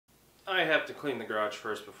I have to clean the garage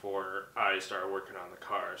first before I start working on the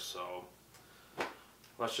car, so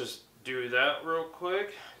let's just do that real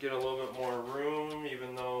quick. Get a little bit more room,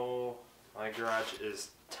 even though my garage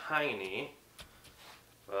is tiny.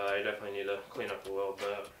 But I definitely need to clean up a little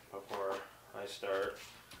bit before I start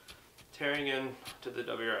tearing into the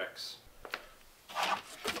WRX.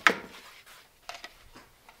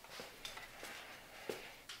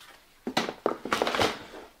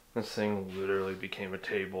 This thing literally became a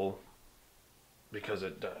table because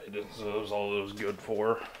it died, so that was all it was good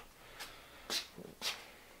for.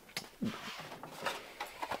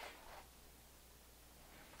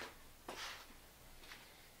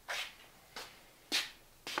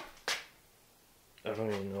 I don't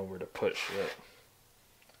even know where to put shit.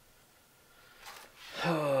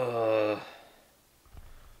 I'm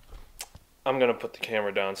gonna put the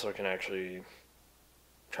camera down so I can actually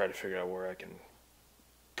try to figure out where I can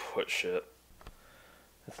put shit.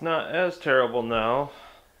 It's not as terrible now.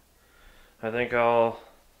 I think I'll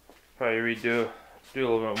probably do a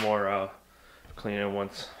little bit more cleaning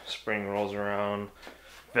once spring rolls around.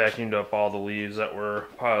 Vacuumed up all the leaves that were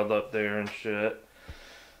piled up there and shit.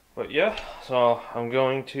 But yeah, so I'm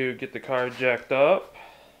going to get the car jacked up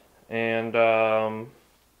and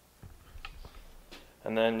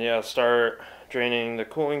then yeah, start draining the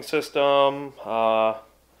cooling system. I'll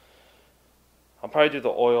probably do the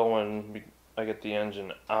oil when I get the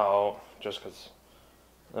engine out, just because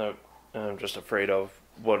I'm just afraid of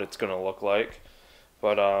what it's gonna look like.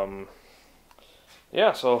 But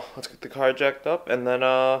yeah, so let's get the car jacked up and then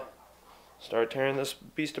start tearing this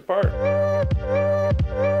beast apart.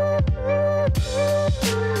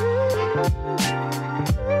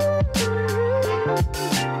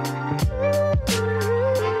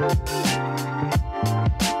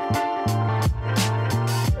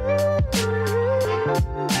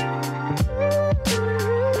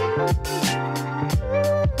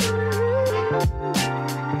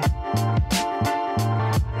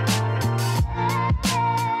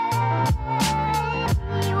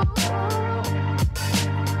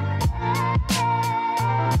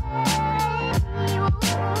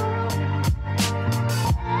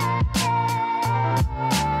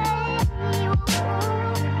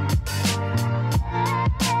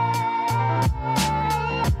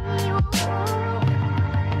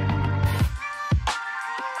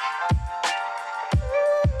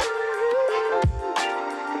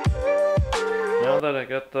 Now that I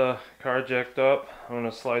got the car jacked up, I'm going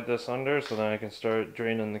to slide this under so then I can start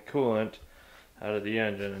draining the coolant out of the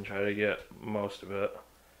engine and try to get most of it.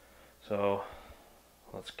 So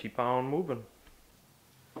let's keep on moving.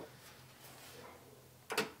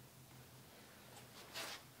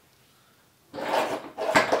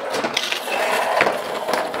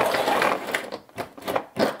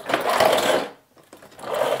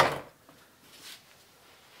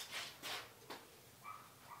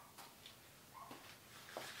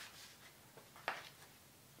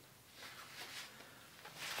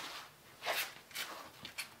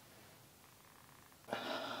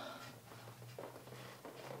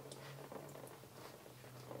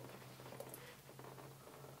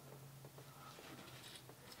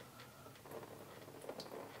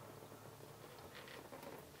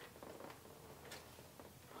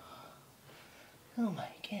 Oh my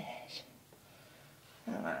gosh.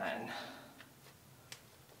 Come on.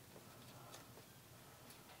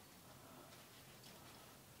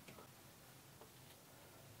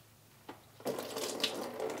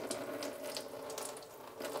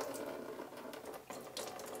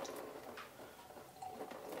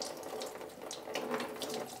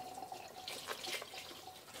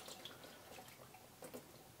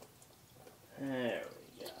 There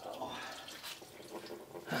we go.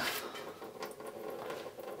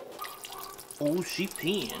 Oh, she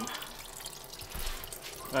peeing.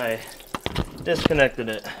 I disconnected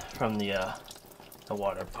it from the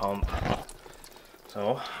water pump.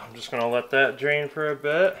 So I'm just gonna let that drain for a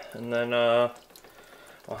bit and then I'll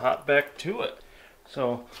hop back to it.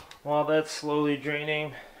 So while that's slowly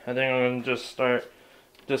draining, I think I'm gonna just start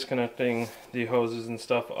disconnecting the hoses and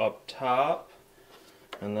stuff up top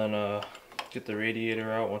and then get the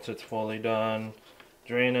radiator out once it's fully done.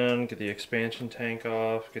 Drain in, get the expansion tank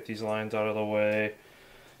off, get these lines out of the way,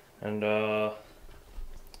 and you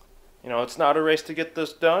know, it's not a race to get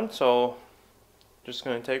this done, so just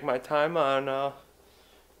gonna take my time on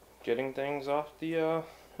getting things off the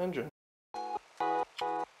engine.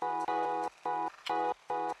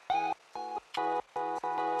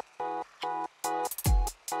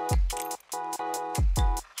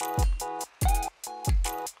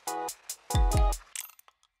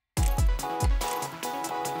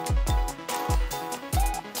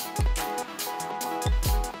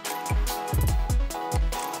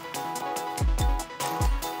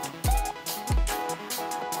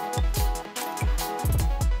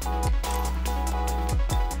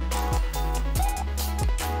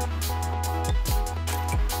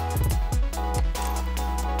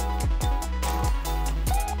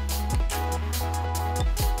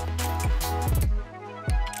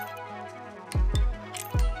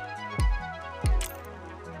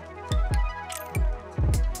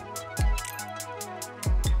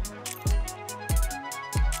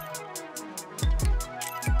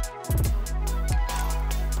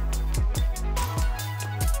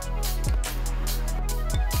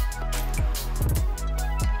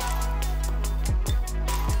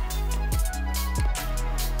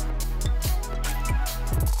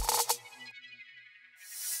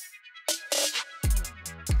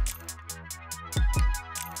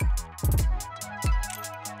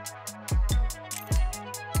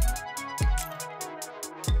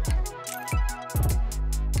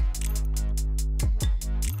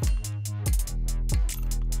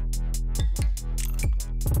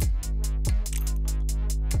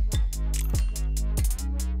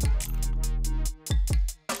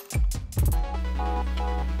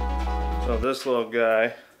 So this little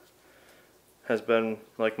guy has been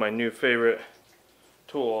like my new favorite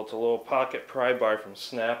tool. It's a little pocket pry bar from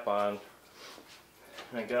Snap-on.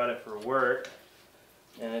 I got it for work,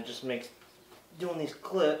 and it just makes doing these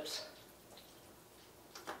clips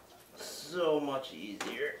so much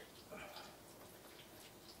easier.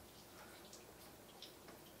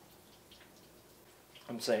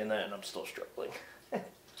 I'm saying that and I'm still struggling.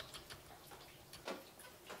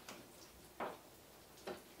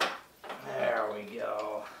 There we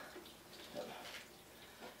go.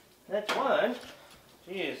 That's one.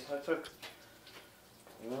 Jeez, that took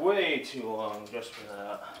way too long just for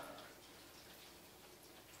that.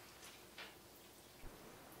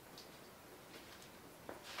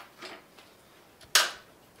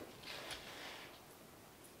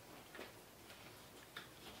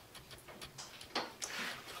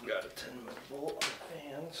 Got a 10-minute bolt on the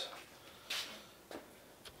fans.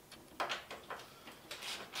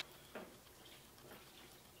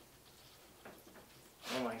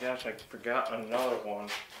 Oh my gosh, I forgot another one.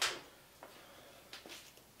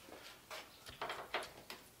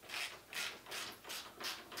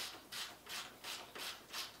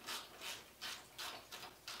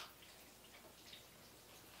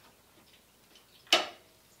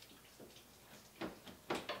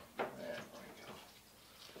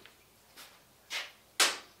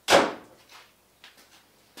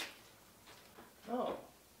 Oh,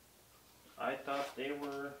 I thought they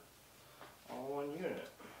were all one unit.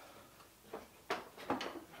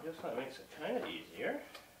 I guess that makes it kind of easier.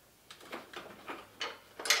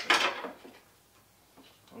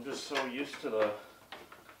 I'm just so used to the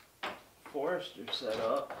Forester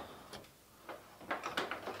setup.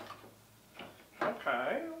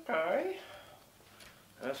 Okay, okay.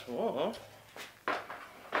 That's one.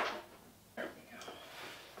 There we go.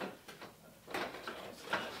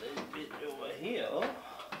 This bit over here.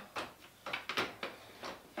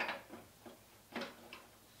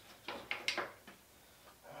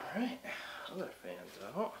 Alright, other fans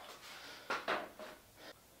out.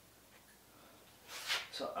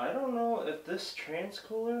 So I don't know if this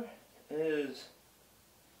transcooler is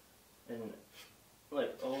an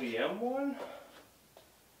like OEM one.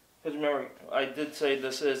 Because remember, I did say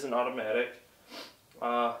this is an automatic.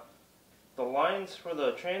 The lines for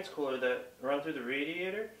the transcooler that run through the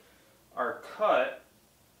radiator are cut,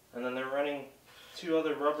 and then they're running two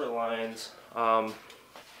other rubber lines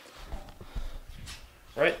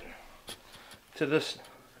right to this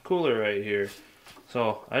cooler right here.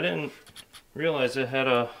 So I didn't realize it had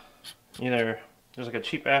a either there's like a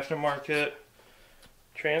cheap aftermarket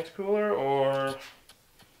transcooler or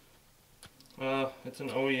it's an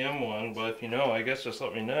OEM one, but if you know, I guess just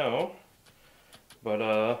let me know. But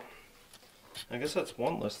I guess that's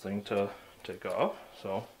one less thing to take off,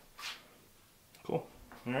 so cool.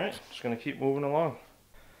 Alright, just gonna keep moving along.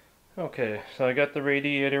 Okay, so I got the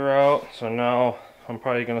radiator out, so now I'm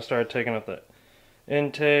probably gonna start taking out the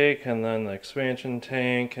intake and then the expansion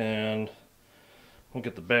tank, and we'll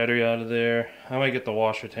get the battery out of there. I might get the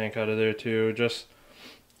washer tank out of there too, just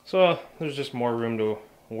so there's just more room to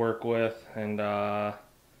work with, and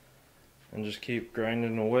just keep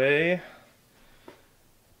grinding away.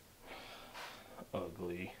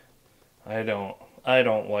 Ugly. I don't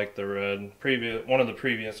like the red. One of the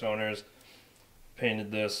previous owners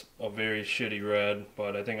painted this a very shitty red,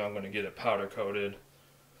 but I think I'm gonna get it powder coated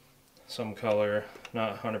some color.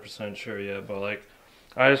 Not 100% sure yet, but like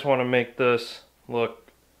I just want to make this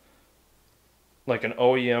look like an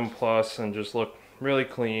OEM plus and just look really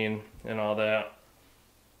clean and all that.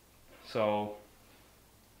 So,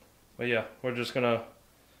 but yeah, we're just gonna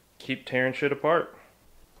keep tearing shit apart.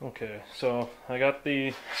 Okay, so I got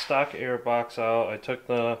the stock air box out. I took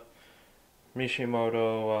the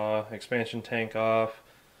Mishimoto expansion tank off.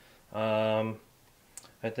 I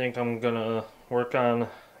think I'm gonna work on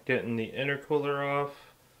getting the intercooler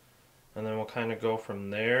off, and then we'll kind of go from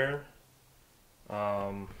there.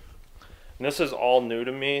 And this is all new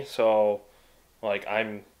to me, so like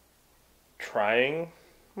I'm trying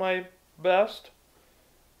my best,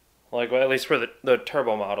 like well, at least for the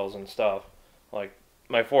turbo models and stuff. Like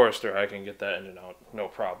my Forester, I can get that in and out no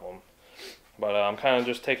problem, but I'm kind of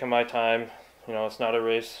just taking my time. You know, it's not a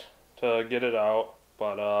race to get it out,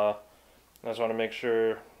 but I just want to make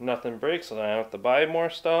sure nothing breaks so that I don't have to buy more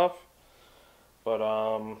stuff. But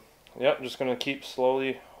yep, I'm just gonna keep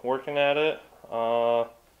slowly working at it,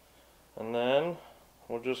 and then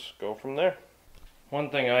we'll just go from there. One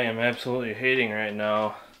thing I am absolutely hating right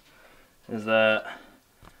now is that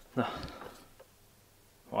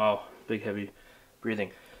wow, big heavy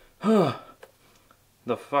breathing. The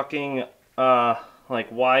fucking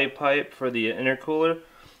like Y pipe for the intercooler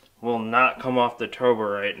will not come off the turbo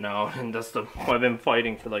right now, and that's the I've been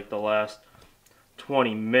fighting for like the last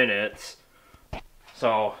 20 minutes.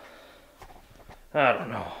 So I don't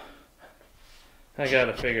know. I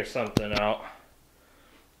gotta figure something out.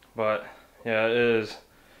 But yeah, it is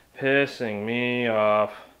pissing me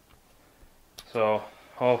off. So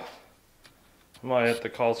I might have to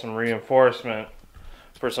call some reinforcement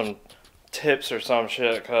for some tips or some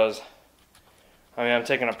shit, cause I mean I'm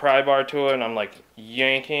taking a pry bar to it and I'm like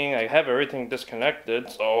yanking. I have everything disconnected,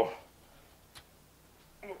 so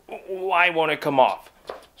why won't it come off?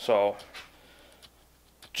 So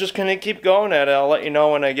just gonna keep going at it. I'll let you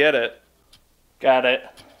know when I get it. Got it.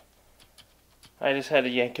 I just had to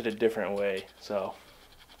yank it a different way, so.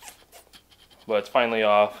 But it's finally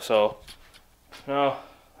off, so now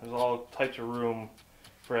there's all types of room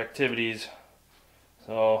for activities.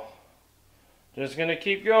 So just gonna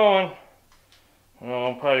keep going.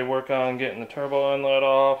 I'll probably work on getting the turbo inlet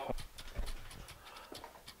off.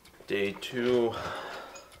 Day 2.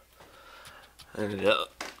 I ended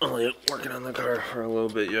up only working on the car for a little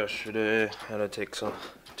bit yesterday. Had to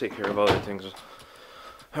take care of other things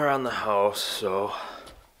around the house, so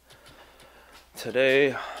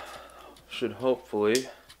today should hopefully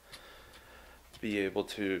be able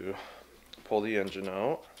to pull the engine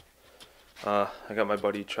out. I got my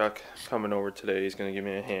buddy Chuck coming over today. He's gonna give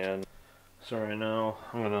me a hand. So right now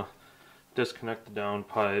I'm gonna disconnect the down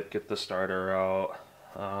pipe, get the starter out.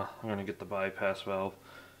 I'm gonna get the bypass valve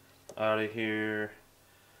out of here,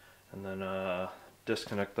 and then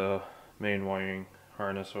disconnect the main wiring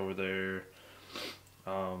harness over there.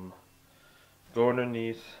 Go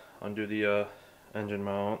underneath, undo the engine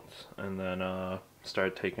mounts, and then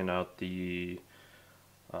start taking out the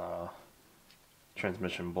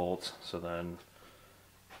transmission bolts, so then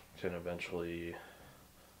can eventually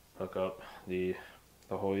hook up the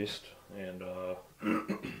hoist and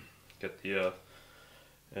get the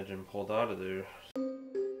engine pulled out of there.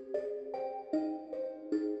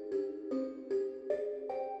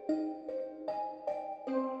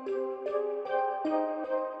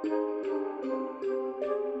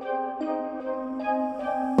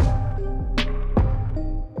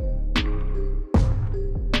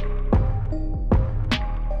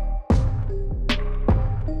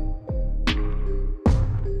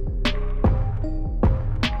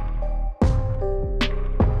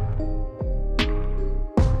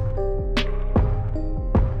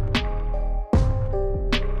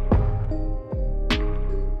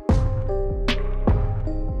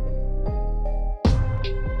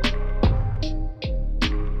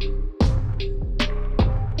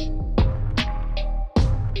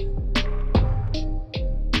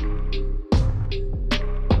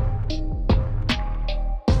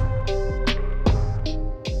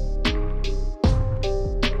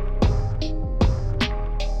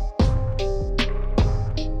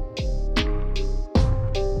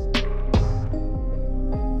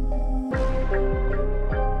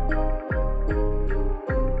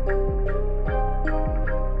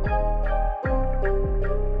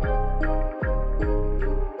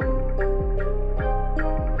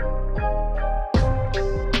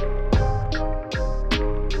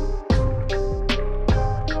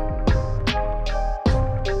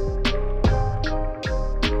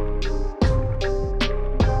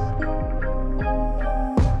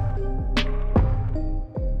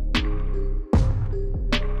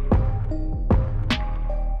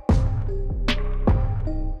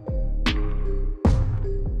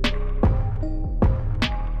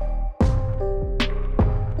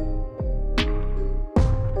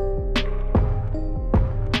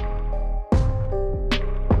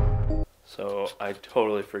 So I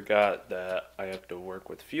totally forgot that I have to work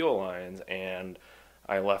with fuel lines, and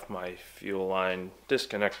I left my fuel line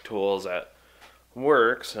disconnect tools at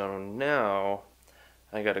work, so now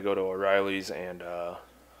I got to go to O'Reilly's and I'm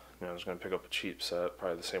just going to pick up a cheap set,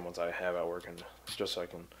 probably the same ones I have at work, and just so I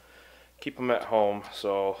can keep them at home.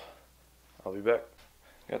 So I'll be back.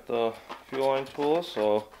 Got the fuel line tools,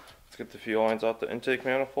 so let's get the fuel lines out the intake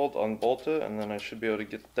manifold, unbolt it, and then I should be able to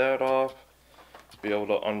get that off. Be able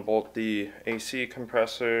to unbolt the AC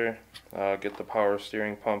compressor, get the power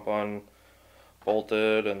steering pump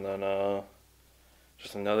unbolted, and then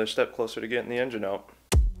just another step closer to getting the engine out.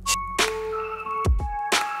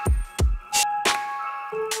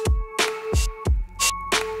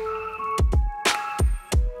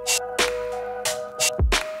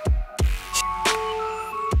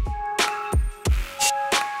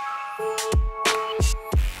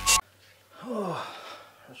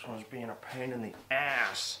 This one's being a pain in the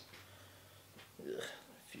ass. Ugh,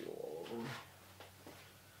 fuel all over me.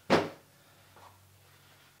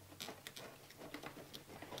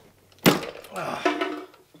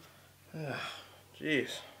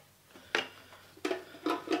 Jeez.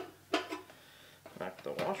 Knock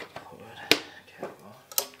the washer fluid cap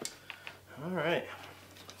off. Alright.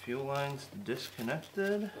 Fuel lines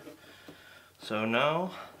disconnected. So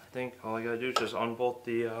now I think all I gotta do is just unbolt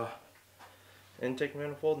the intake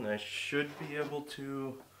manifold and I should be able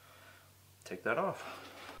to take that off.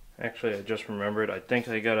 Actually, I just remembered, I think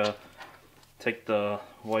I gotta take the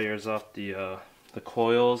wires off the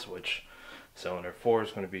coils, which cylinder 4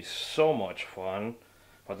 is going to be so much fun.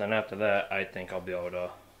 But then after that, I think I'll be able to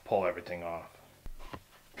pull everything off.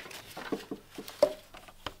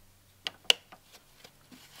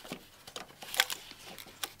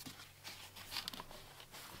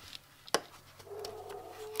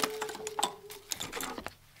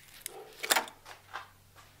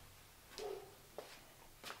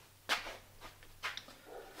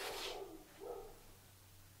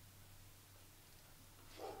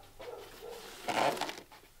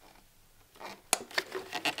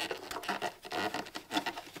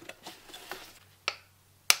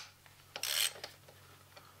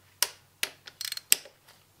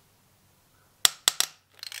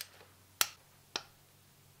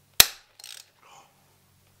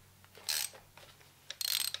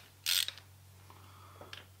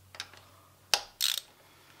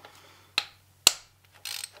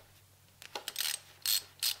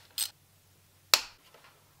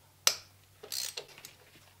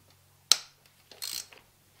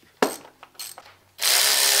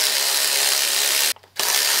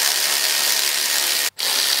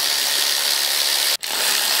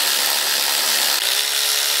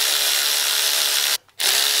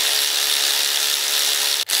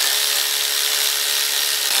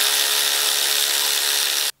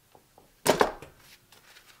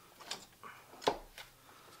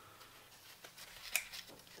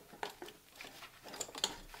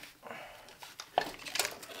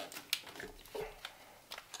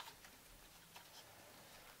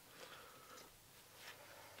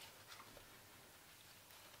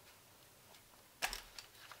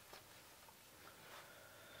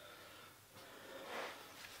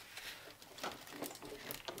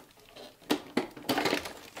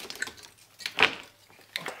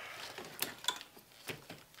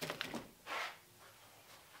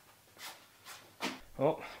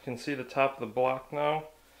 Well, you can see the top of the block now.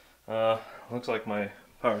 Looks like my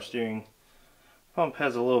power steering pump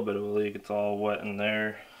has a little bit of a leak. It's all wet in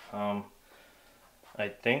there. I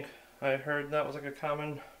think I heard that was like a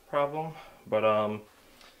common problem. But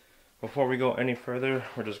before we go any further,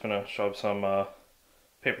 we're just going to shove some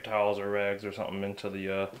paper towels or rags or something into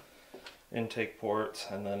the intake ports.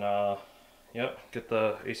 And then, yep, get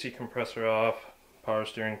the AC compressor off, power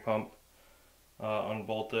steering pump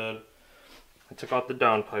unbolted. I took out the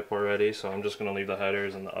down pipe already, so I'm just going to leave the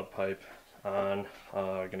headers and the up pipe on.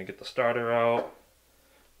 We're going to get the starter out,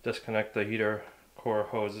 disconnect the heater core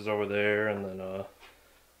hoses over there, and then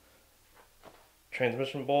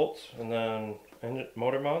transmission bolts, and then engine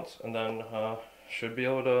motor mounts, and then should be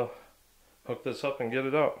able to hook this up and get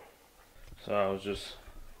it out. So I was just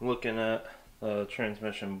looking at the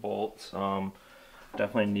transmission bolts.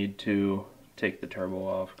 Definitely need to take the turbo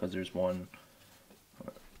off because there's one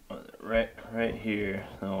right here.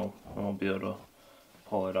 So I won't be able to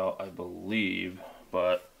pull it out, I believe,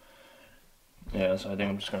 but yeah, so I think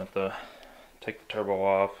I'm just gonna have to take the turbo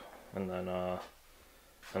off, and then I'll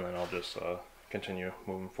just continue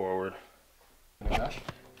moving forward. Gush?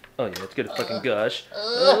 Oh yeah, let's get a fucking gush.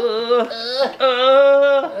 So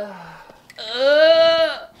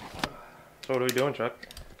what are we doing, Chuck?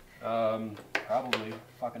 Probably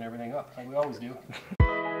fucking everything up like we always do.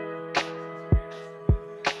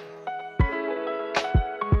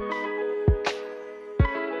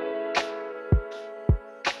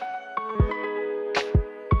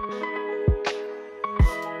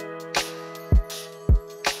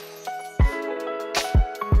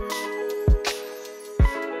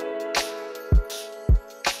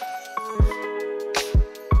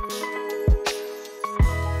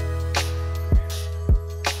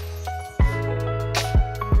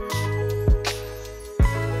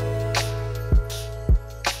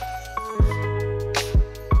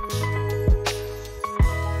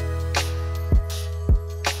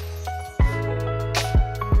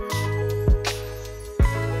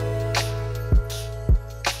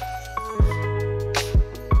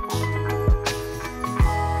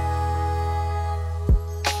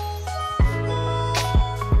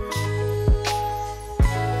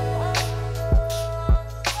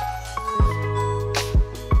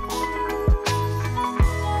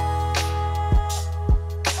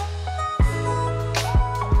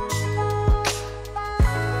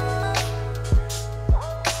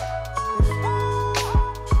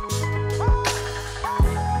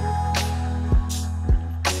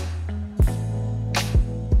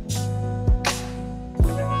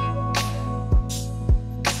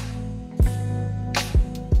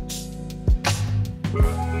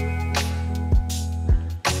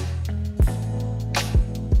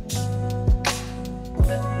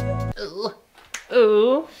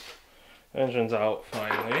 Engine's out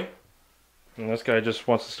finally. And this guy just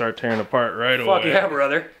wants to start tearing apart right away. Fuck yeah,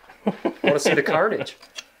 brother. I want to see the carnage.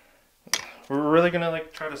 We're really gonna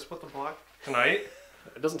like try to split the block tonight?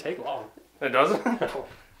 It doesn't take long. It doesn't? I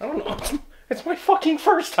don't know. It's my fucking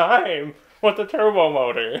first time with the turbo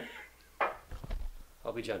motor.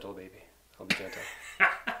 I'll be gentle, baby. I'll be gentle.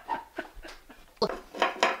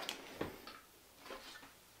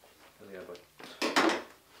 Yeah, but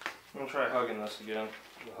I'm gonna try hugging this again.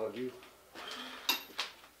 I'll hug you.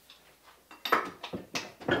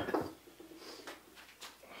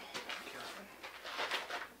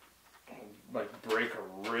 Like break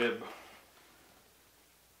a rib.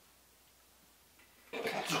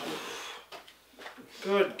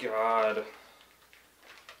 Good God.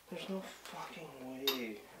 There's no fucking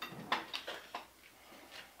way.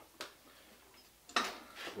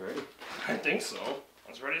 You ready? I think so.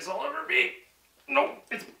 As ready as I'll ever be. Nope,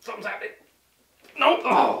 something's happening. Nope.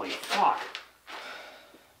 Holy fuck.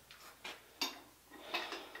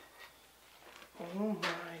 Oh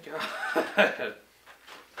my God.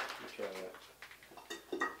 Let's try that.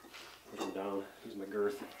 Push him down. Use my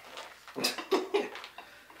girth.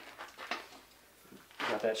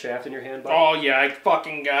 Got that shaft in your hand, bud? Oh yeah, I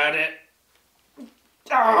fucking got it.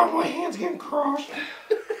 Oh, my hand's getting crushed.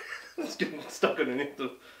 It's getting stuck underneath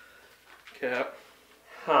the cap.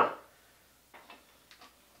 Huh.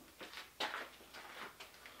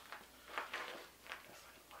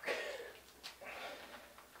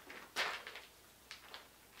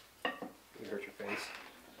 You hurt your face.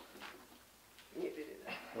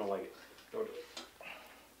 I don't like it. Don't do it.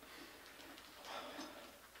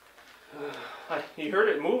 You heard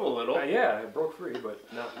it move a little. Yeah, it broke free, but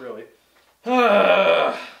not really. I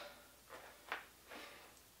I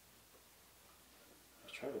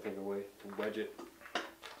was trying to think of a way to wedge it so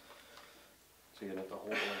you didn't have to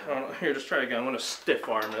hold it. don't know. Here, just try again. I'm gonna stiff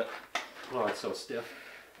arm it. Oh, it's so stiff.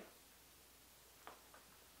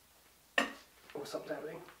 Oh, something's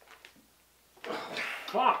happening. Oh,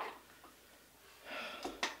 fuck!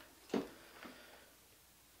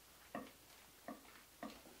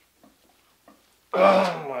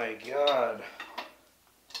 Oh my God.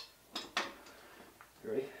 You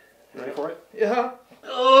ready? You ready for it? Yeah.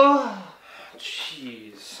 Oh,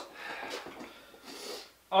 jeez.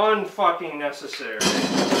 Unfucking necessary.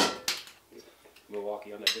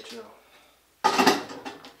 Milwaukee on that bitch now.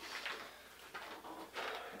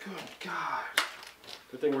 Good God.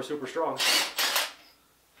 Good thing we're super strong.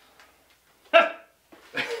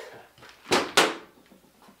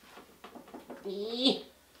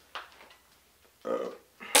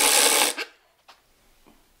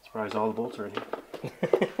 Surprised all the bolts are in here.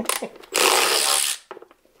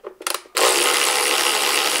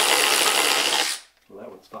 Well, that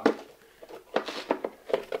one's fucked.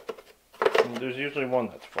 There's usually one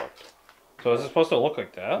that's fucked. So is it supposed to look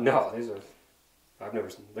like that? No, these are. I've never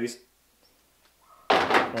seen. At least,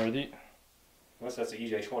 Or the... unless that's the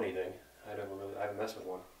EJ20 thing. I haven't messed with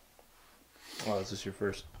one. Oh, is this your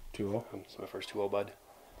first 2.0? It's my first 2.0 bud.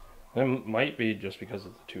 It might be just because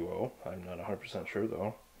of the 2.0. I'm not 100% sure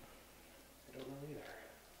though. I don't know either.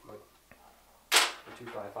 But the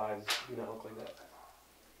 255s do not look like that.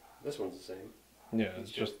 This one's the same. Yeah,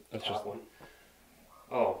 it's just top one.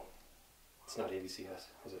 Oh, it's not ABCS,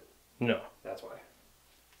 is it? no. That's why.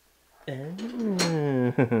 Oh. Oh,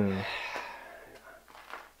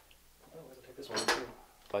 I'll take this one too.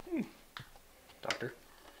 But doctor.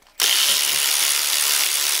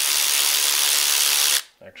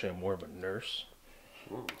 Actually, I'm more of a nurse.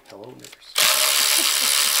 Hello, nurse.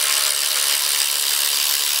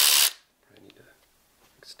 I need an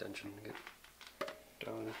extension to get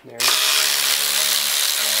down there.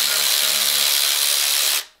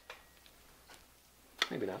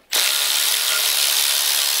 Maybe not.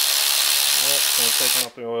 Well, so I'm taking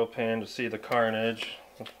off the oil pan to see the carnage.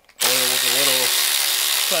 The oil was a little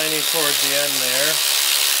shiny towards the end there.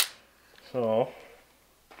 So,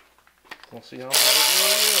 we'll see how bad it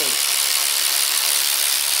really is.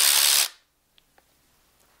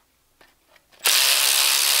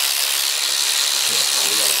 We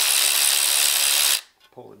gotta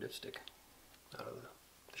pull the dipstick out of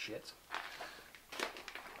the shits.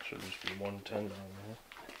 Should just be 110 down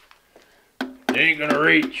there. Ain't gonna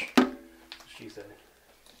reach. She said.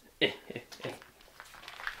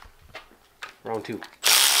 Round 2.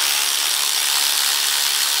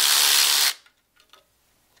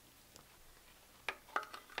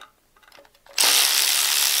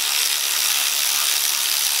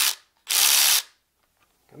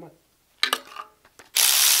 Come on.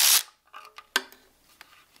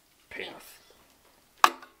 Path.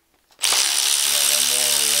 Yeah, one more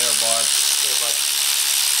over there, bud. There, bud.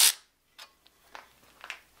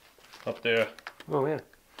 Up there. Oh yeah.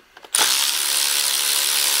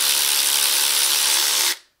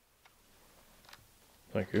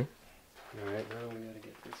 Thank you. Alright, now we gotta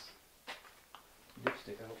get this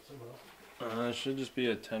dipstick out somehow. It should just be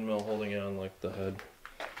a 10 mil holding it on like the head.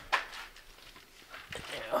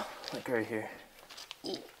 Yeah, like right here.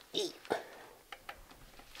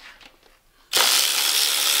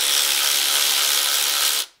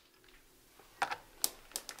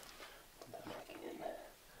 Put that back in.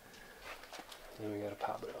 Then we gotta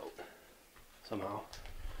pop it out somehow.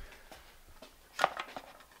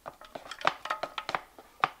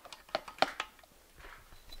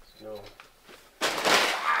 No.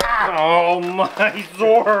 Oh my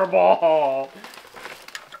Zorball!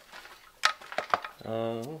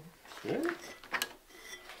 Yeah.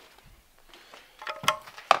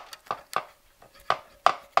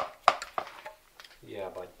 Yeah,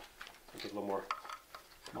 bud. Get a little more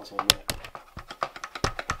muscle in that.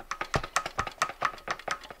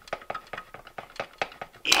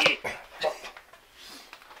 I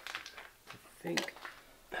think.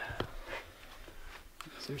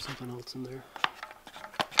 Is there something else in there?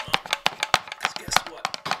 'Cause guess what?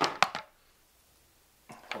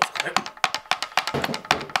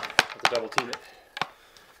 Have to double team it.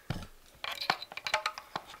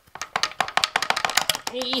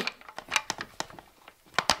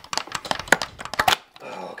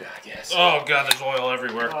 Oh god, yes. Oh god, there's oil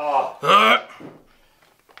everywhere. Oh.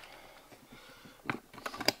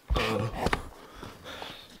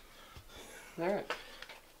 Alright.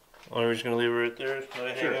 Oh, we're just gonna leave it right there. Let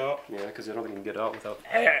it hang out. Yeah, because I don't think you can get out without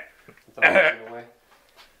And pushing away.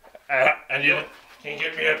 you can you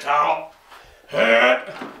get me a towel?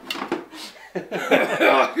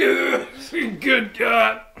 Good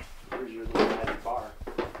God. Where's your little magic bar?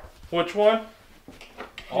 Which one?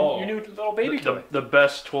 Oh, Your new little baby toy. the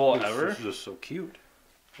best tool ever. This is just so cute.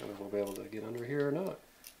 I don't know if we'll be able to get under here or not.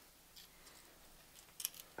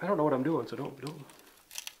 I don't know what I'm doing, so don't.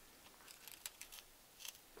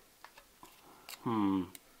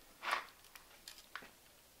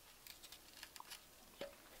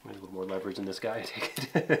 Maybe a little more leverage in this guy, I take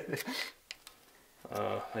it.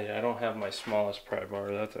 Yeah, I don't have my smallest pry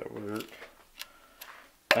bar. That's at work.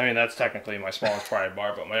 I mean, that's technically my smallest pry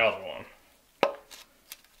bar, but my other one.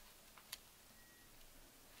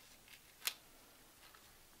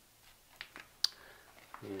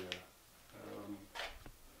 Yeah.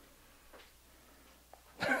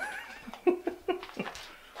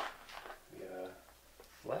 Yeah.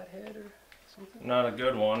 Flathead or something? Not a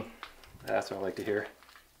good one. That's what I like to hear.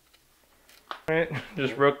 Alright,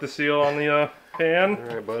 just broke the seal on the pan.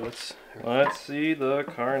 Alright, bud, Let's see the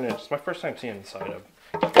carnage. It's my first time seeing inside of.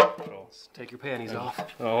 let's take your panties off.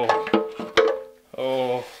 Oh.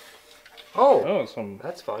 Oh. Oh! Oh, some.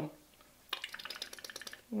 That's fun.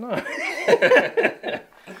 No.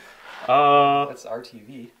 That's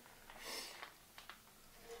RTV.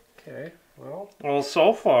 Okay, Well,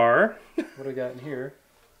 so far. what do we got in here?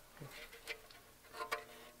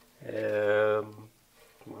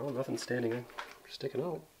 Well, nothing's sticking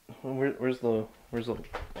out. Where's the here's the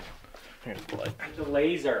light. The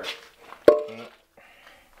laser. What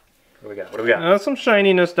do we got? What do we got? Some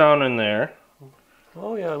shininess down in there.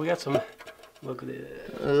 Oh yeah, we got some. Look at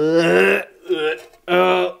it.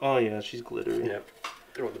 Oh yeah, she's glittery. Yep.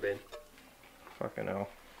 Throw it in the bin. Fucking hell.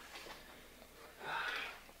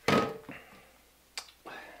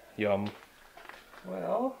 Yum.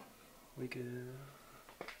 Well, we could.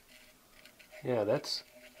 Yeah, that's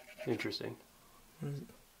interesting.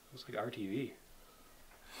 Looks like RTV.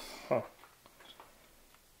 Huh.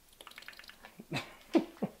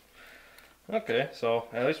 Okay, so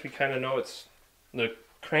at least we kind of know it's the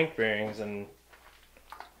crank bearings, and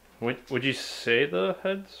would you say the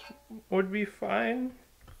heads would be fine?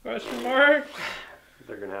 Question mark.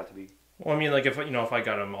 They're gonna have to be. Well, I mean, like if if I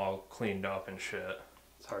got them all cleaned up and shit.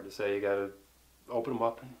 It's hard to say. You gotta open them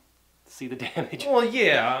up and see the damage. Well,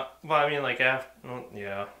 yeah, but I mean, like after, well,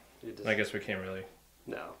 yeah. It just- I guess we can't really.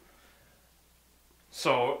 No.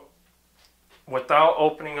 So, without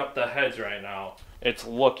opening up the heads right now, it's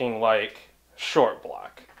looking like short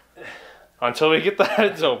block. Until we get the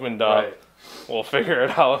heads opened up, Right. we'll figure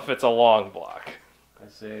it out if it's a long block. I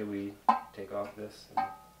say we take off this and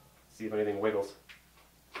see if anything wiggles.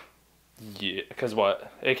 Yeah, because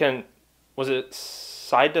what? It can. Was it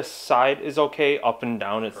side to side is okay, up and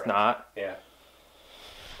down it's Correct. not? Yeah.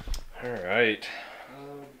 Alright.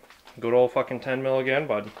 Good old fucking 10 mil again,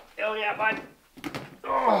 bud. Oh yeah, bud.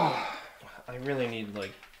 Oh, I really need,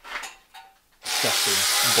 like, stuff to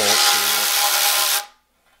bolt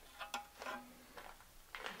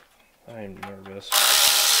through. I'm nervous.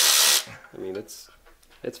 I mean, it's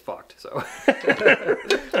It's fucked, so.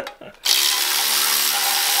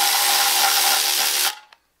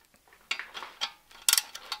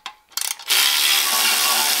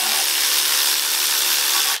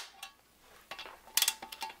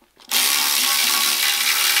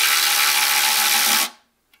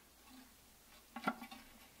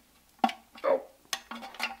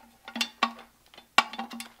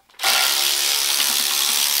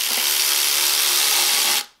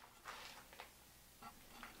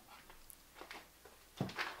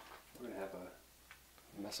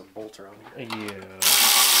 Mess of bolts around here. Yeah.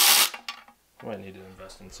 Might need to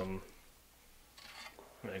invest in some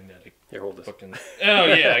magnetic. Here, hold this. Fucking. Oh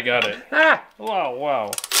yeah, I got it. Ah! Wow,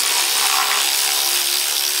 wow.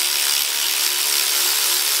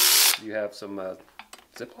 You have some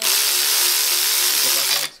Ziploc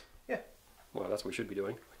bags? Yeah. Well, that's what we should be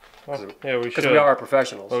doing. Well, yeah, we Because should. we are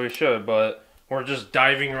professionals. Well, we should, but we're just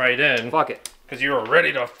diving right in. Fuck it. Because you were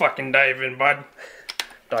ready to fucking dive in, bud.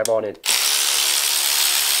 Dive on in.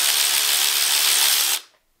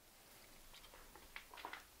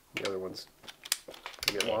 The other ones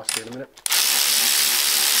will get lost here in a minute.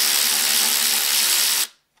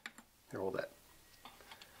 Here, hold that.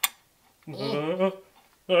 Oh,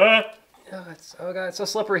 oh god, it's so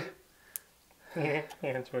slippery.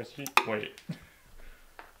 Hands my sheet. Wait.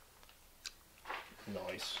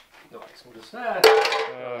 Nice. Nice. We'll just.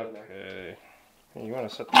 Okay. Hey, you want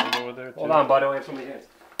to set those over there too? Hold on, bud. I only have so many hands.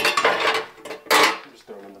 I'm just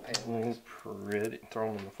throwing them in the pan. Pretty. Throw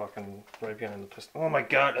them in the fucking right behind the pistol. Oh my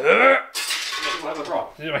god. What's wrong?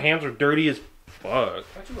 Dude, my hands are dirty as fuck.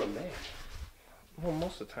 Aren't you a man? Well,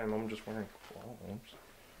 most of the time I'm just wearing gloves.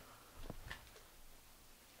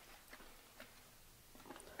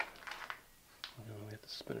 We have to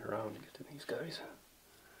spin it around to get to these guys.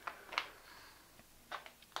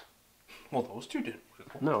 Well, those two didn't.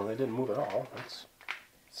 No, they didn't move at all. That's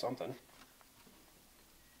something.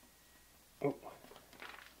 Oh,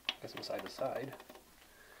 guess I'm side to side.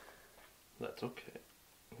 That's okay.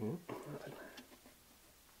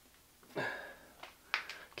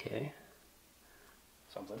 Okay.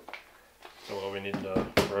 Something. So well, we need to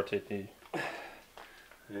rotate the.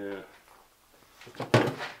 Yeah.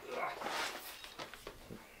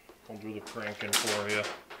 I'll do the cranking for you.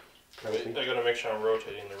 Cranking? I gotta make sure I'm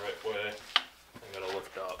rotating the right way. I gotta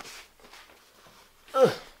lift up.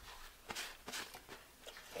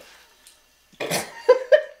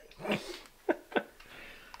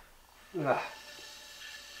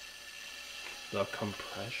 The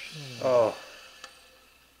compression. Oh.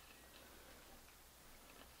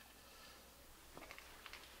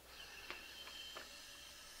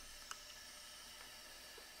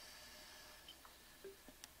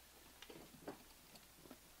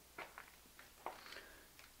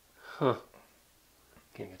 Huh.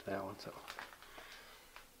 Can't get to that one, so.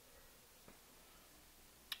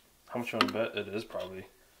 How much on bet it is probably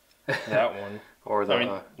that one. Or the. I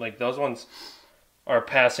mean, like those ones are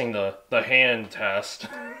passing the hand test.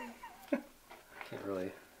 Can't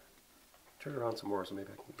really. Turn it around some more so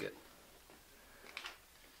maybe I can get.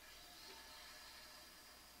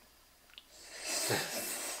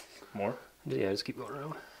 More? Yeah, just keep going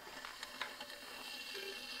around.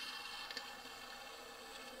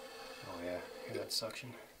 Oh yeah, hear that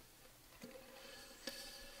suction?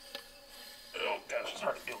 Oh gosh, it's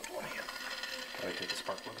hard to do with one hand. Gotta take the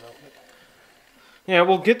spark plugs out. Yeah,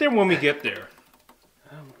 we'll get there when we get there.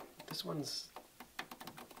 This one's.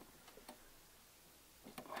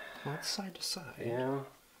 Well, it's side to side. Yeah.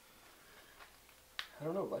 I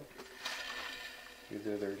don't know, bud.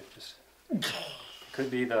 Either they're just. Could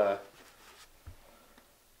be the.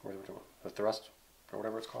 The thrust, or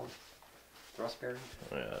whatever it's called. Thrust bearing?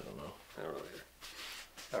 Yeah, I don't know. I don't know either.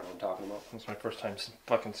 I don't know what I'm talking about. It's my first time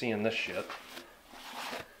fucking seeing this shit.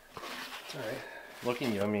 It's alright.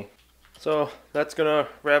 Looking yummy. So that's gonna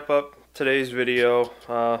wrap up today's video.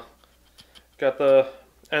 Got the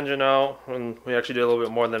engine out, and we actually did a little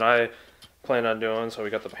bit more than I planned on doing. So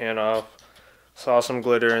we got the pan off, saw some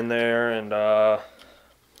glitter in there, and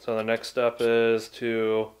so the next step is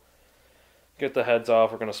to get the heads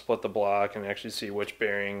off. We're gonna split the block and actually see which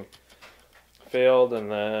bearing failed,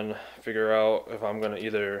 and then figure out if I'm gonna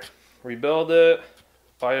either rebuild it,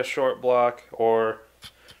 buy a short block, or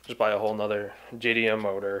just buy a whole nother JDM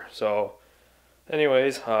motor. So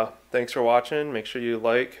anyways, thanks for watching. Make sure you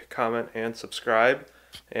like, comment, and subscribe,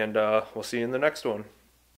 and we'll see you in the next one.